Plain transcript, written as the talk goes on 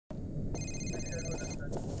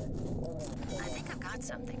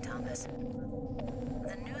forget something, Thomas.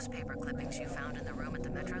 The newspaper clippings you found in the room at the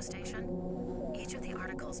metro station, each of the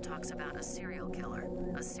articles talks about a serial killer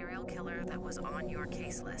that was on your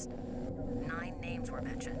case list. 9 names were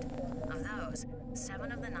mentioned. Of those,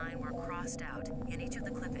 7 of the 9 were crossed out in each of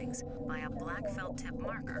the clippings by a black felt tip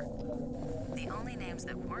marker. The only names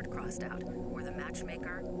that weren't crossed out were the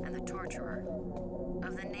matchmaker and the torturer.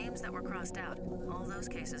 Of the names that were crossed out, all those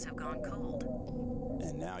cases have gone cold.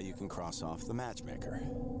 And now you can cross off the matchmaker.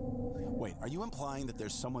 Wait, are you implying that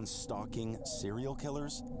there's someone stalking serial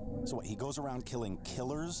killers? So what, he goes around killing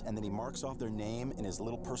killers and then he marks off their name in his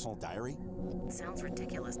little personal diary? Sounds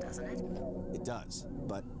ridiculous, doesn't it? It does,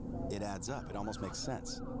 but it adds up. It almost makes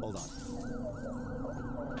sense. Hold on.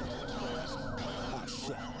 Ah,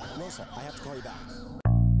 shit. Rosa, I have to call you back.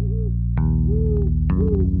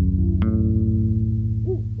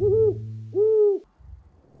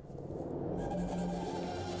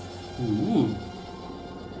 Ooh.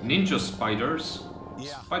 Ninja spiders.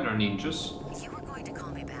 Yeah. Spider ninjas. You were going to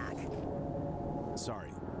call me back. Sorry.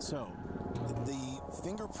 So, the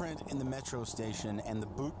fingerprint in the metro station and the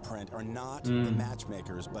boot print are not the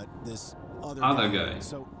matchmakers, but this other guy.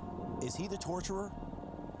 So, is he the torturer?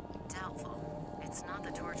 Doubtful. It's not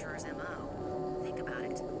the torturer's MO. Think about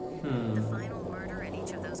it. The final murder in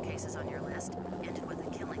each of those cases on your list ended with a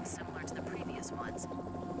killing similar to the previous ones.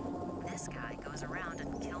 This guy goes around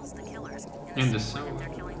and kills the killers in the same way that they're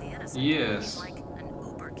killing the innocent. Yes. He's like an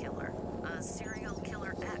Uber killer, a serial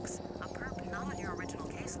killer X, a perp not on your original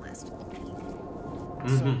case list.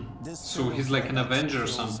 So he's like an Avenger or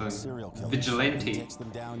something. Vigilante. Takes them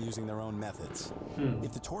down using their own methods.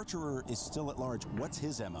 If the torturer is still at large, what's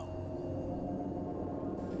his MO?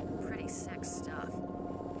 Pretty sick stuff.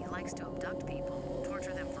 He likes to abduct people,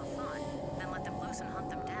 torture them for fun, then let them loose and hunt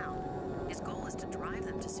them down. His goal is to drive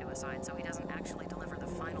them to suicide so he doesn't actually deliver the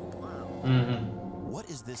final blow. What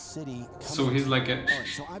is this city? So he's like a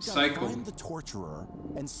So I've got to psycho. find the torturer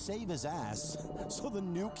and save his ass so the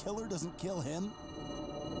new killer doesn't kill him?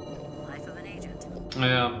 Life of an agent.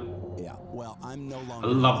 Yeah. Yeah, well, I'm no longer...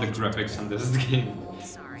 I love the graphics in this game.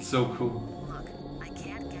 Sorry. So cool. Look, I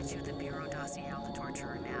can't get you the Bureau dossier on the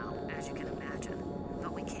torturer now, as you can imagine.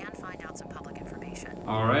 But we can find out some public information.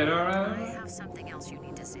 Alright, I alright. have something else you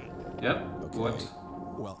need to see. Yep. Okay. What?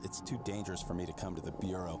 Well, it's too dangerous for me to come to the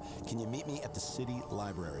Bureau. Can you meet me at the city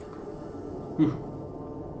library?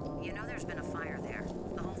 You know there's been a fire there.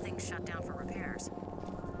 The whole thing's shut down for repairs.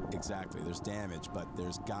 Exactly, there's damage, but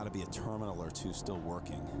there's got to be a terminal or two still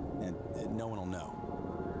working, and no one will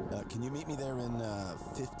know. Can you meet me there in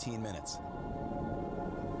 15 minutes?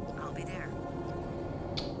 I'll be there.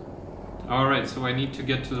 Alright, so I need to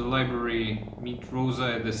get to the library, meet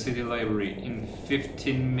Rosa at the city library in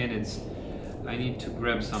 15 minutes. I need to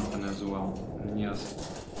grab something as well. And yes.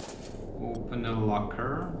 Open a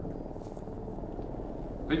locker.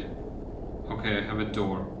 Wait. Okay, I have a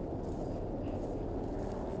door.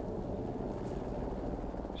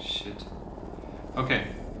 Shit. Okay.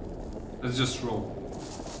 Let's just roll.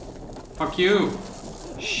 Fuck you!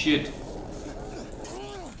 Shit.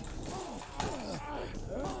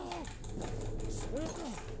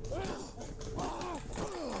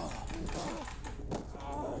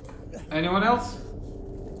 Anyone else?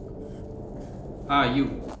 Ah,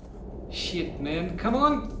 you. Shit, man. Come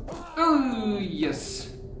on! Oh, yes.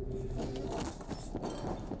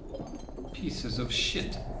 Pieces of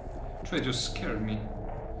shit. Try to scare me.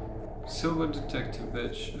 Silver detective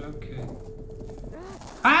badge. Okay.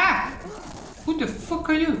 Ah! Who the fuck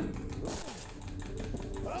are you?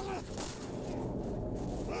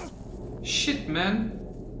 Shit, man.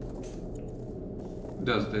 Who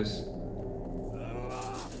does this?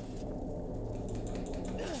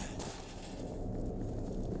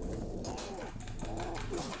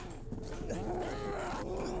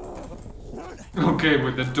 Okay,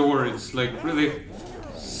 with the door, it's like really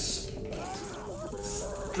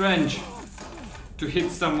strange to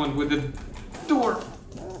hit someone with a door.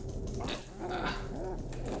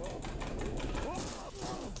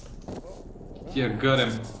 Yeah, got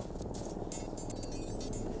him.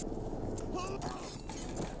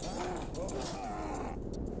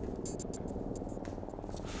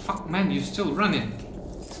 Fuck, man, you're still running.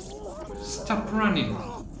 Stop running.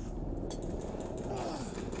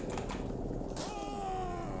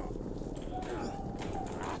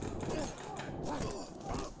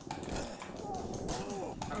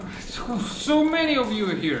 So many of you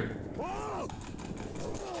are here.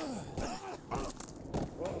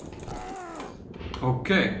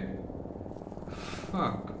 Okay.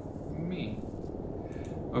 Fuck me.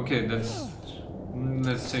 Okay,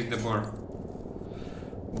 let's take the bar.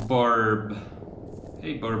 Barb.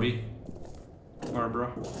 Hey, Barbie.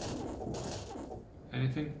 Barbara.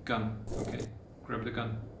 Anything? Gun. Okay. Grab the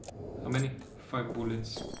gun. How many? 5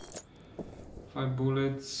 bullets. 5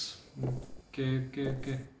 bullets. Okay, okay,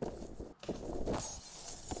 okay.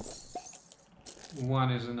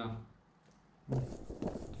 1 is enough.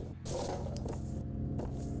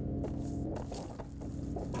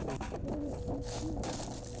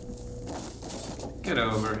 Get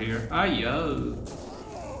over here. Ayo!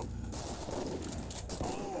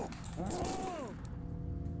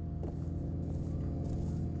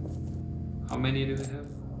 How many do we have?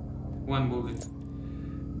 1 bullet.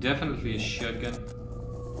 Definitely a shotgun.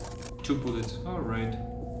 2 bullets. Alright.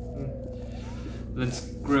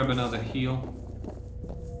 Let's grab another heal.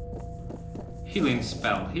 Healing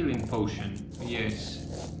spell. Healing potion. Yes.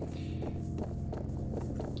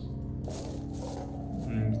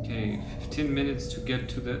 Okay. 15 minutes to get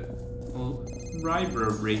to the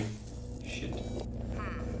library. Shit.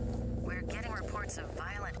 We're getting reports of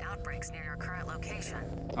violent outbreaks near your current location.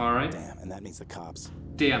 Alright. Damn, and that means the cops.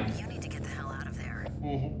 Damn. You need to get the hell out of there.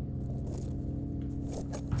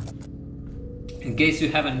 In case you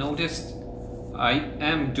haven't noticed, I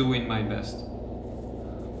am doing my best.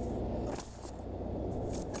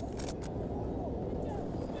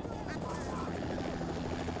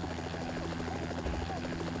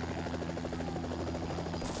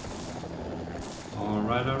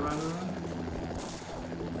 Alright, alright, alright.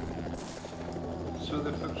 So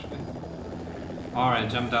the fuck should I... Alright,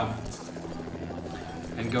 jump down.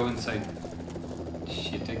 And go inside.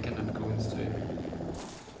 Shit, I cannot go inside.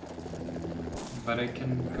 But I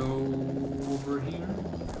can go over here.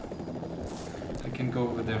 I can go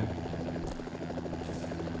over there.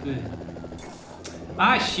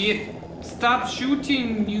 Ah, shit! Stop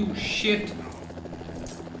shooting, you shit!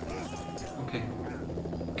 Okay.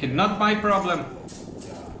 Okay, not my problem.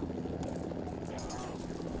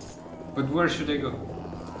 But where should I go?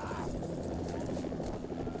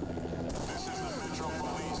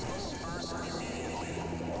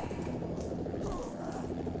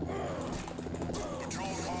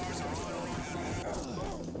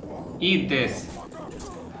 Eat this,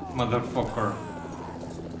 motherfucker.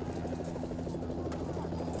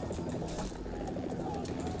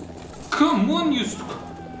 Come on, you...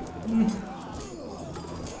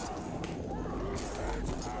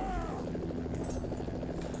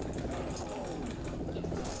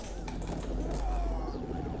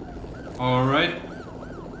 Alright.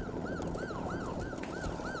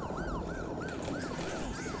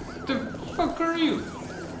 The fuck are you?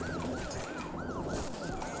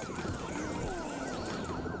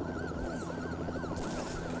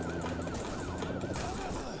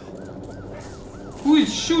 Who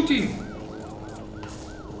is shooting?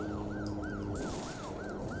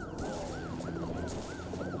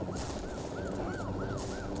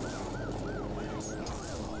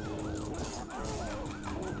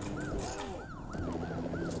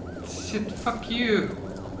 Shit, fuck you.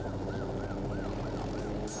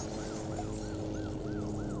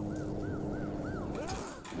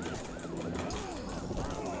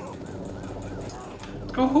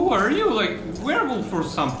 Oh, who are you? Like, werewolf or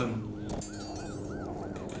something?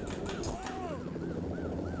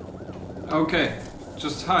 Okay,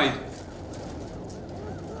 just hide.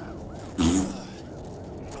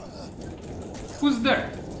 Who's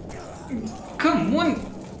there? Come on!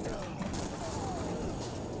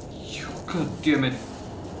 You god damn it.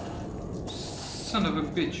 Son of a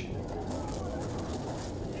bitch.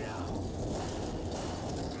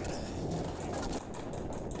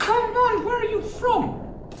 Come on, where are you from?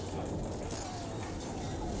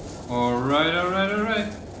 Alright, alright,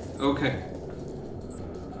 alright. Okay.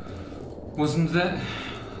 Wasn't that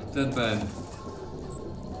bad?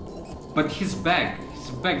 But his bag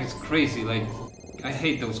is crazy. Like, I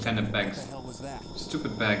hate those kind of bags. What the hell was that?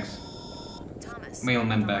 Stupid bags. Thomas,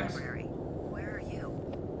 Mailman the bags. library. Where are you?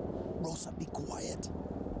 Rosa, be quiet.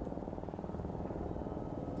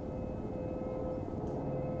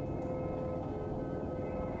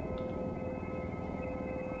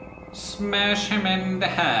 Smash him in the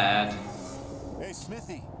head. Hey,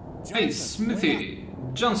 Smithy. Hey, Johnson, Smithy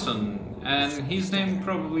Johnson. And his name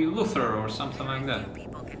probably Luther or something like that. Few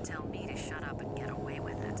people can tell me to shut up and get away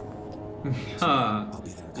with it. Huh.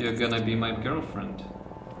 You're gonna be my girlfriend.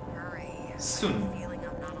 Hurry. Soon. I have a feeling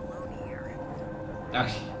I'm not alone here. Ah,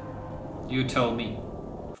 you tell me.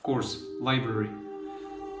 Of course, library.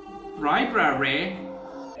 Library?